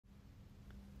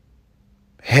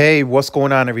Hey, what's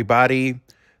going on, everybody?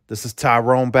 This is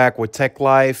Tyrone back with Tech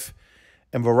Life,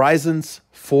 and Verizon's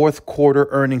fourth quarter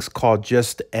earnings call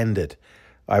just ended.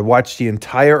 I watched the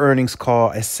entire earnings call.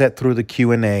 I sat through the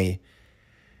Q&A,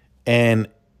 and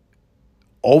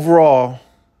overall,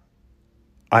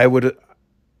 I would,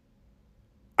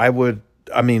 I would,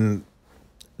 I mean,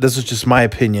 this is just my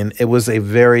opinion. It was a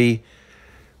very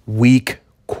weak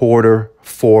quarter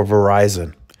for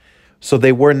Verizon. So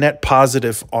they were net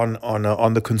positive on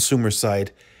the consumer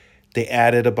side. They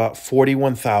added about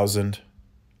 41,000.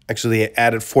 Actually, they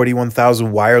added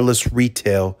 41,000 wireless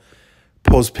retail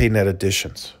postpaid net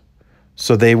additions.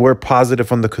 So they were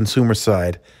positive on the consumer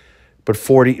side, but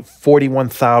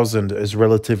 41,000 is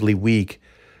relatively weak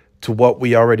to what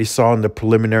we already saw in the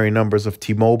preliminary numbers of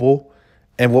T-Mobile,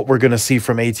 and what we're going to see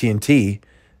from AT&T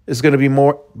is going to be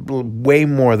way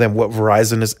more than what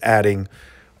Verizon is adding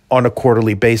on a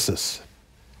quarterly basis.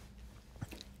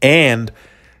 And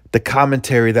the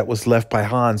commentary that was left by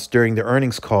Hans during the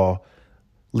earnings call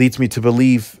leads me to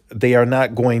believe they are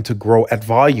not going to grow at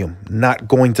volume. Not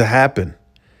going to happen.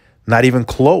 Not even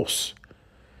close.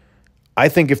 I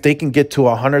think if they can get to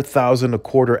 100,000 a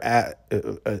quarter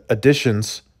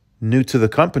additions new to the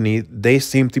company, that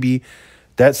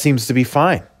seems to be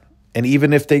fine. And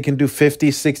even if they can do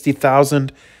 50,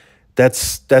 60,000, that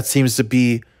seems to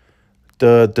be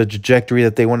the trajectory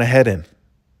that they want to head in.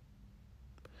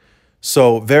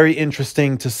 So very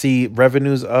interesting to see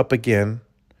revenues up again,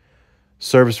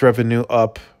 service revenue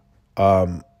up,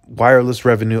 wireless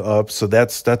revenue up. So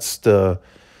that's the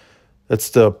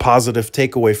positive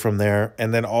takeaway from there.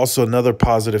 And then also another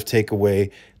positive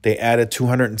takeaway, they added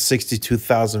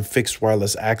 262,000 fixed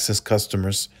wireless access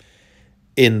customers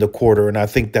in the quarter, and I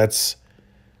think that's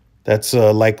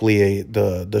likely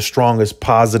the strongest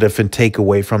positive and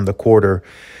takeaway from the quarter.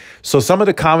 So some of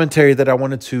the commentary that I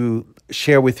wanted to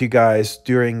share with you guys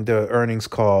during the earnings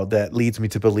call that leads me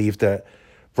to believe that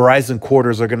Verizon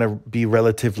quarters are going to be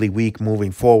relatively weak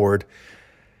moving forward.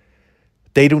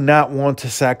 They do not want to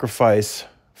sacrifice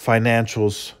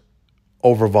financials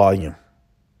over volume.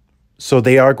 So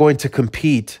they are going to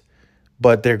compete,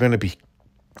 but they're going to be,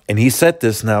 and he said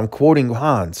this, now I'm quoting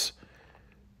Hans,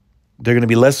 they're going to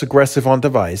be less aggressive on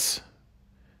device,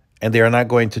 and they are not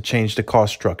going to change the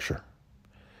cost structure.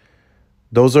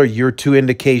 Those are your two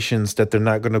indications that they're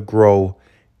not going to grow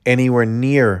anywhere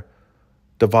near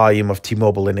the volume of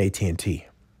T-Mobile and AT&T.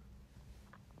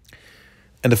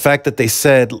 And the fact that they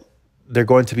said they're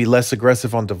going to be less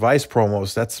aggressive on device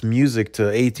promos, that's music to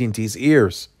AT&T's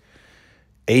ears.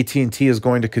 AT&T is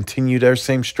going to continue their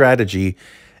same strategy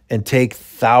and take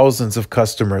thousands of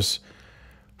customers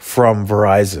from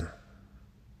Verizon.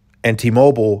 And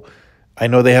T-Mobile, I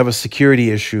know they have a security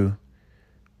issue,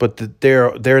 but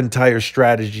their entire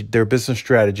strategy, their business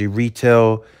strategy,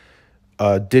 retail,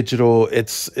 digital,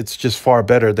 it's just far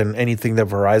better than anything that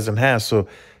Verizon has. So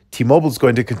T-Mobile is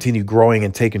going to continue growing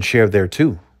and taking share there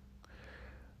too.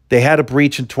 They had a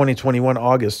breach in 2021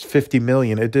 August, 50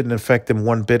 million. It didn't affect them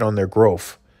one bit on their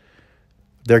growth.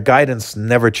 Their guidance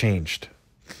never changed.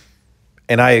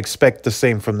 And I expect the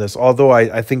same from this. Although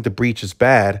I think the breach is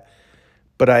bad,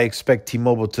 but I expect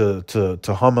T-Mobile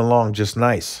to hum along just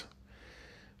nice.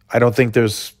 I don't think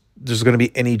there's going to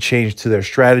be any change to their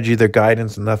strategy, their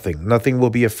guidance, nothing. Nothing will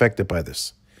be affected by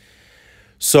this.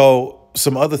 So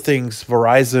some other things,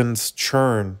 Verizon's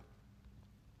churn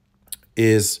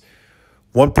is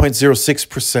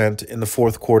 1.06% in the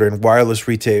fourth quarter, and wireless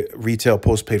retail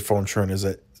postpaid phone churn is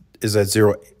at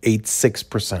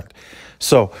 0.86%.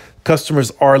 So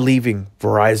customers are leaving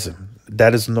Verizon.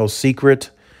 That is no secret.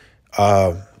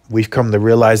 We've come to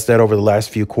realize that over the last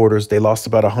few quarters. They lost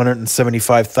about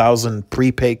 175,000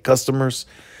 prepaid customers.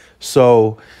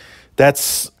 So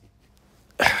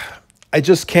I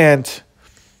just can't,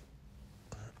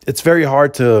 it's very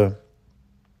hard to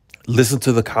listen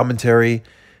to the commentary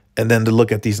and then to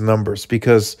look at these numbers,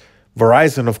 because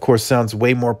Verizon, of course, sounds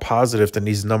way more positive than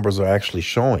these numbers are actually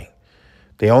showing.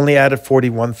 They only added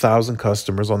 41,000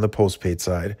 customers on the postpaid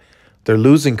side. They're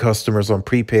losing customers on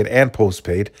prepaid and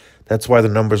postpaid. That's why the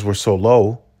numbers were so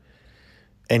low.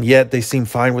 And yet they seem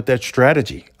fine with that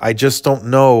strategy. I just don't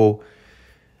know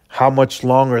how much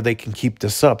longer they can keep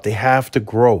this up. They have to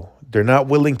grow. They're not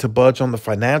willing to budge on the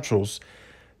financials.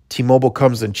 T-Mobile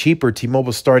comes in cheaper.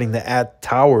 T-Mobile's starting to add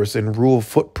towers and rural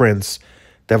footprints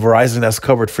that Verizon has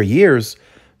covered for years.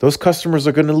 Those customers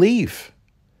are going to leave.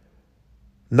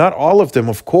 Not all of them,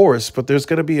 of course, but there's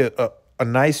going to be a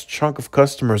nice chunk of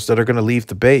customers that are going to leave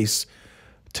the base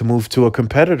to move to a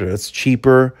competitor that's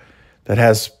cheaper, that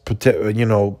has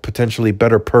potentially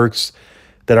better perks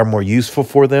that are more useful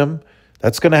for them.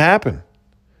 That's going to happen.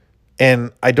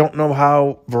 And I don't know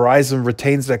how Verizon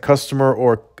retains that customer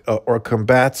or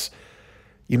combats,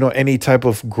 any type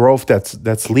of growth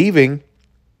that's leaving,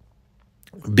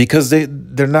 because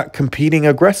they're not competing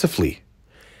aggressively.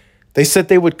 They said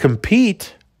they would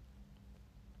compete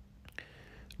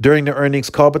during the earnings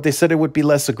call, but they said it would be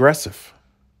less aggressive.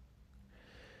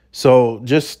 So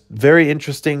just very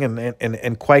interesting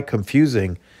and quite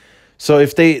confusing. So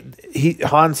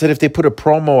Han said if they put a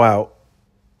promo out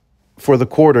for the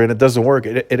quarter and it doesn't work,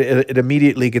 it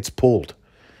immediately gets pulled.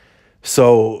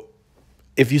 So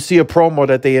if you see a promo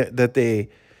that they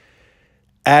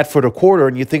add for the quarter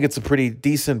and you think it's a pretty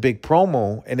decent big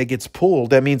promo and it gets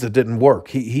pulled, that means it didn't work.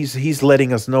 He's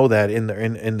letting us know that in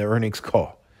the earnings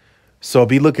call. So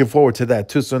be looking forward to that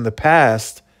too. So in the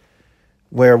past,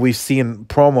 where we've seen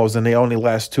promos and they only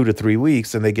last 2 to 3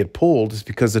 weeks and they get pulled, is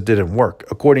because it didn't work,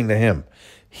 according to him.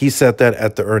 He said that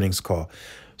at the earnings call.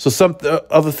 So some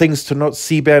other things to note: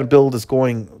 C-band build is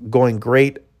going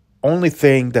great. Only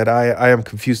thing that I am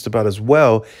confused about as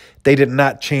well, they did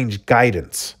not change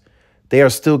guidance. They are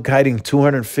still guiding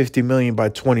 250 million by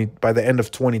the end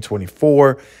of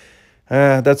 2024.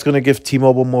 That's going to give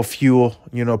T-Mobile more fuel.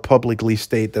 Publicly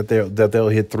state that they'll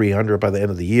hit 300 by the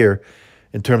end of the year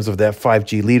in terms of that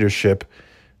 5G leadership.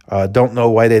 Don't know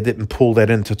why they didn't pull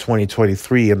that into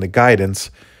 2023 in the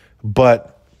guidance,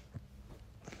 but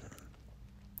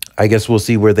I guess we'll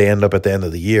see where they end up at the end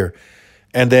of the year.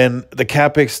 And then the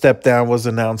CapEx step down was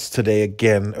announced today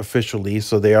again officially.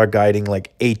 So they are guiding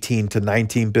like 18 to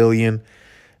 19 billion.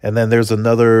 And then there's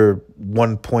another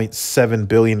 $1.7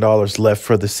 billion left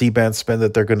for the C-band spend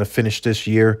that they're going to finish this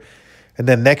year. And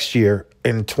then next year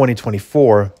in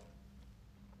 2024,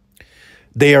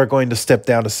 they are going to step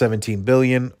down to 17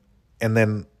 billion. And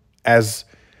then as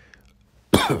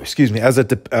it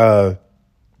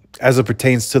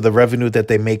pertains to the revenue that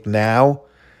they make now,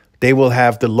 they will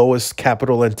have the lowest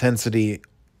capital intensity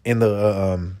in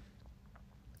the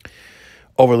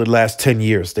over the last 10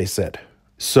 years, they said.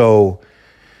 So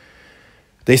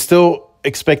they still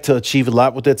expect to achieve a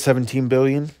lot with that 17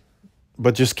 billion.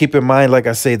 But just keep in mind, like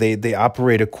I say, they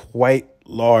operate a quite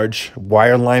large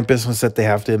wireline business that they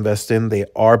have to invest in. They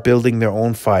are building their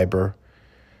own fiber,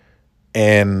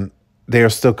 and they are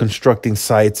still constructing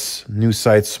sites, new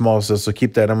sites, small sites. So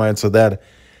keep that in mind. So that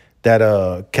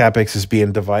CapEx is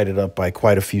being divided up by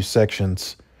quite a few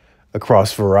sections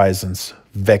across Verizon's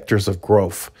vectors of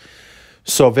growth.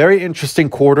 So very interesting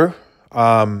quarter.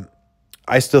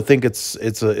 I still think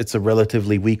it's a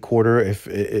relatively weak quarter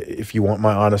if you want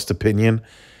my honest opinion.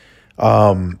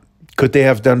 Could they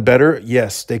have done better?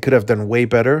 Yes, they could have done way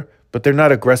better, but they're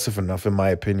not aggressive enough in my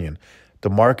opinion. The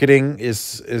marketing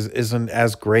isn't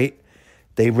as great.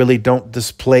 They really don't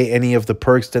display any of the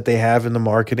perks that they have in the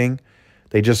marketing.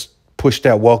 They just push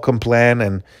that welcome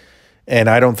plan, and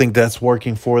I don't think that's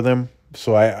working for them.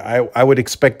 So I would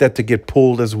expect that to get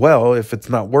pulled as well. If it's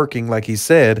not working, like he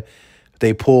said,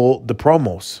 they pull the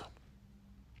promos.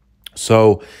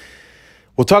 So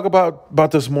we'll talk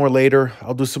about this more later.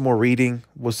 I'll do some more reading.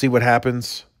 We'll see what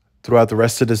happens throughout the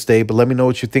rest of this day. But let me know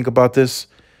what you think about this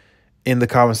in the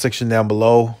comment section down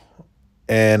below.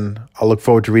 And I'll look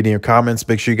forward to reading your comments.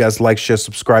 Make sure you guys like, share,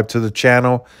 subscribe to the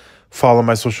channel. Follow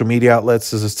my social media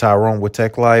outlets. This is Tyrone with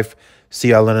Tech Life. See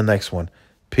y'all in the next one.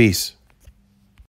 Peace.